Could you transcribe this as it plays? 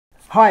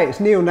Hi, it's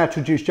Neil,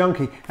 Natural Juice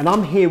Junkie, and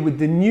I'm here with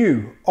the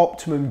new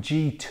Optimum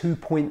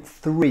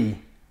G2.3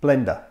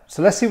 blender.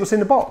 So let's see what's in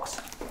the box.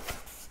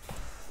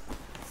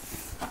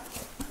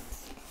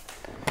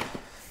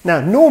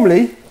 Now,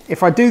 normally,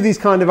 if I do these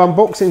kind of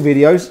unboxing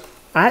videos,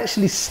 I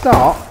actually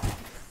start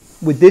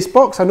with this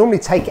box. I normally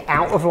take it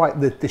out of like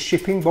the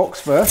shipping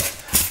box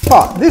first,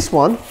 but this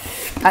one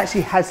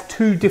actually has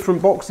two different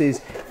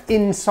boxes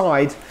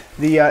inside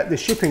the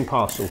shipping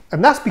parcel.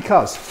 And that's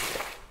because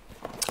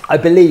I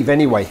believe,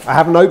 anyway, I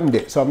haven't opened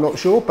it, so I'm not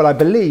sure, but I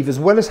believe as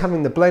well as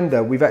having the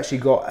blender, we've actually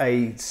got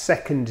a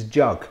second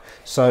jug.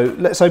 So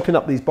let's open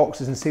up these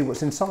boxes and see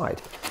what's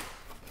inside.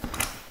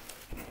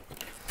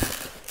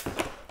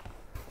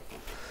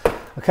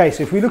 Okay,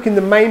 so if we look in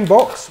the main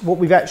box, what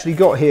we've actually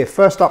got here,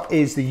 first up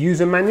is the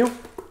user manual.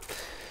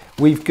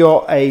 We've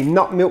got a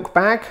nut milk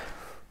bag.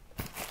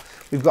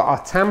 We've got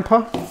our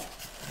tamper,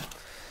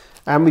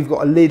 and we've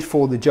got a lid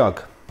for the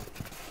jug.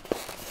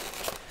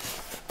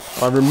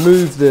 I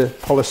remove the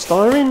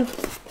polystyrene.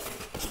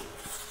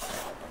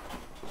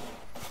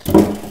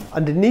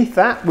 Underneath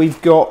that,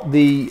 we've got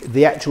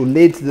the actual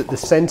lid that the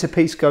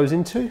centerpiece goes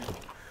into.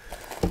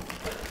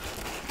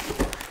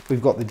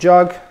 We've got the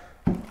jug,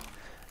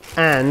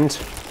 and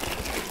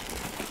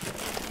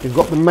we've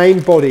got the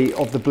main body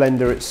of the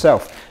blender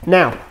itself.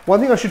 Now, one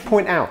thing I should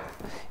point out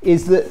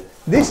is that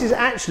this is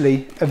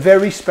actually a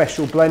very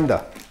special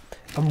blender.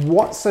 And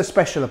what's so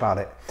special about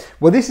it?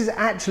 Well, this is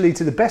actually,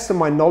 to the best of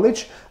my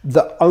knowledge,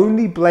 the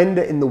only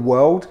blender in the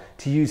world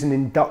to use an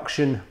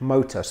induction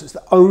motor. So it's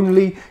the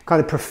only kind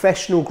of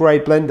professional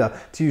grade blender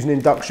to use an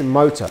induction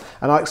motor.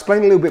 And I'll explain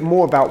a little bit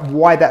more about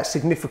why that's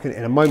significant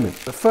in a moment.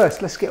 But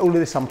first, let's get all of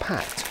this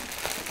unpacked.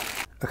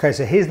 Okay,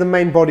 so here's the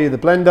main body of the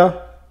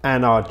blender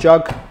and our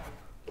jug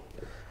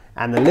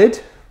and the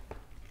lid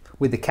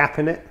with the cap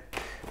in it.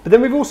 But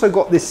then we've also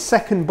got this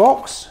second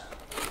box,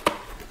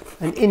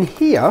 and in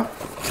here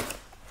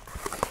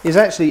is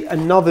actually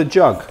another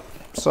jug.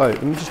 So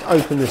let me just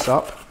open this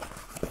up.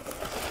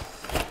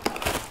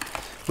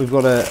 We've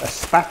got a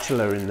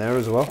spatula in there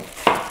as well.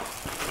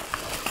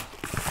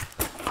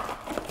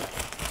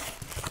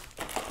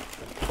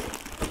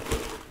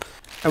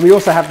 And we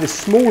also have this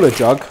smaller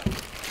jug,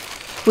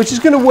 which is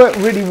going to work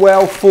really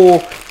well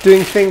for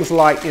doing things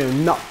like, you know,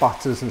 nut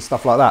butters and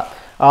stuff like that.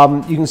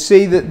 You can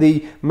see that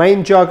the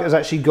main jug has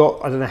actually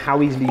got, I don't know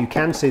how easily you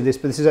can see this,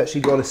 but this has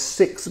actually got a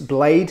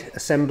 6-blade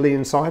assembly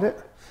inside it.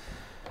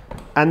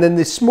 And then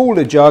this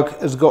smaller jug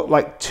has got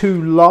like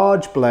 2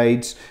 large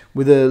blades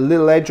with a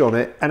little edge on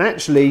it. And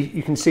actually,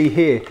 you can see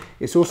here,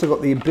 it's also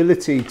got the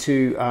ability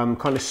to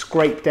kind of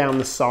scrape down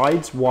the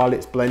sides while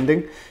it's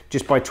blending,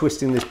 just by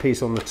twisting this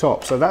piece on the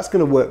top. So that's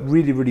going to work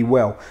really, really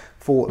well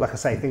for, like I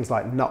say, things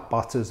like nut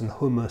butters and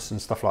hummus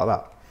and stuff like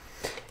that.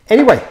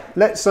 Anyway,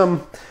 let's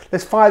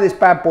fire this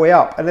bad boy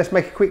up and let's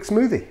make a quick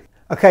smoothie.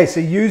 Okay, so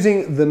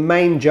using the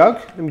main jug,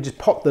 let me just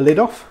pop the lid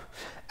off,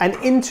 and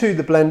into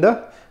the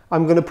blender,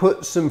 I'm going to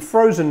put some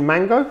frozen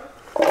mango,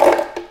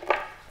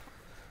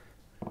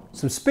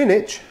 some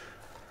spinach,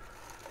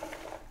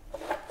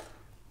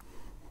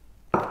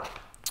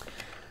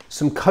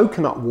 some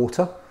coconut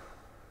water,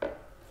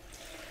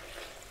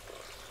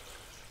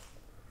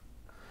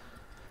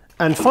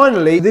 and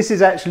finally, this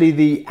is actually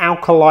the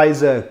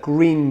Alkalizer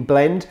Green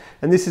Blend,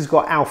 and this has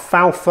got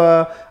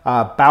alfalfa,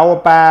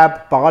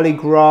 baobab, barley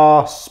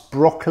grass,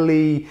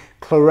 broccoli,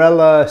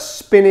 chlorella,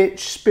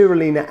 spinach,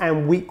 spirulina,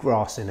 and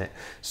wheatgrass in it.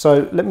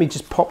 So let me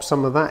just pop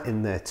some of that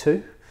in there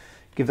too.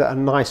 Give that a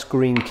nice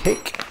green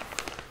kick.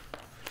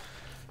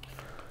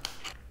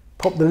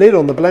 Pop the lid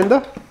on the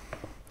blender.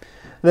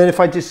 And then if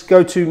I just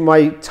go to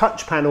my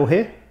touch panel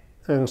here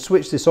and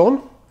switch this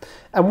on,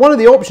 and one of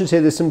the options here,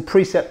 there's some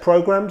preset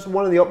programs.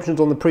 One of the options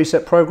on the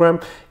preset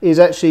program is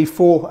actually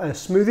for a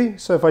smoothie.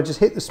 So if I just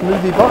hit the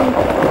smoothie button,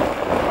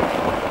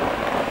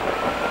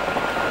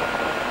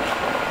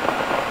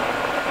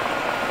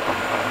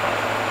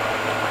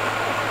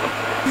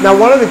 now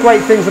one of the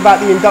great things about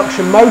the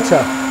induction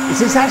motor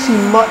is it's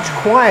actually much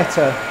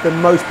quieter than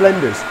most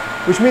blenders,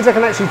 which means I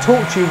can actually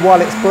talk to you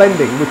while it's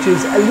blending, which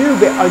is a little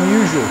bit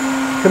unusual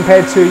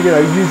compared to, you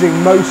know, using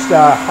most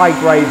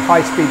high-grade,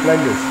 high-speed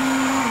blenders.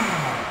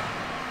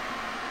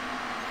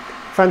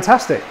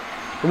 Fantastic.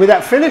 And with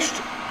that finished,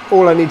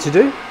 all I need to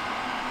do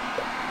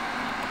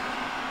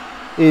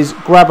is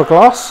grab a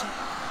glass,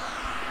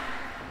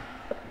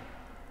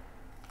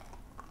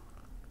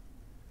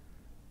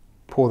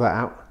 pour that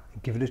out,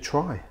 and give it a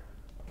try.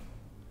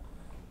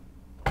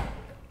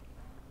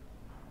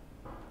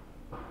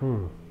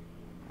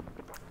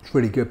 It's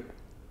really good.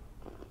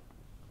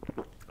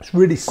 It's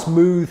really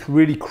smooth,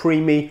 really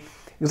creamy.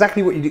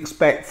 Exactly what you'd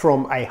expect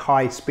from a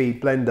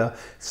high-speed blender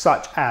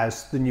such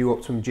as the new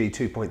Optimum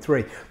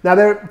G2.3. Now,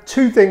 there are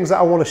two things that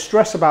I want to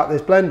stress about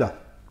this blender.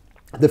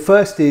 The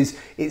first is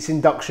its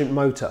induction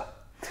motor.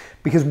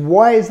 Because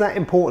why is that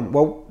important?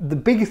 Well, the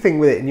big thing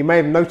with it, and you may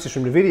have noticed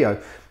from the video,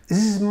 is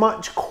this is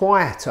much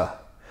quieter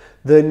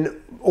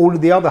than all of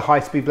the other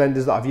high-speed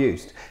blenders that I've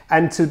used.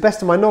 And to the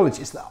best of my knowledge,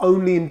 it's the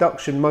only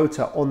induction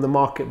motor on the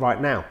market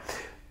right now.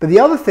 But the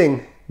other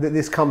thing that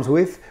this comes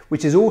with,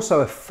 which is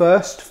also a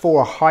first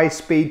for a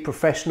high-speed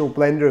professional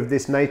blender of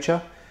this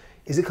nature,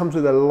 is it comes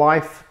with a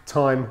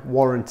lifetime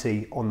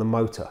warranty on the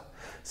motor.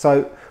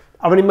 So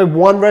I've only made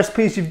one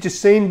recipe as you've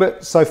just seen,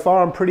 but so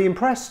far I'm pretty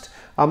impressed.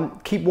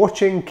 Keep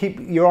watching, keep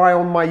your eye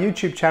on my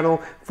YouTube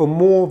channel for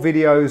more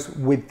videos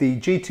with the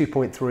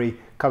G2.3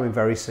 coming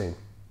very soon.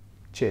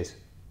 Cheers.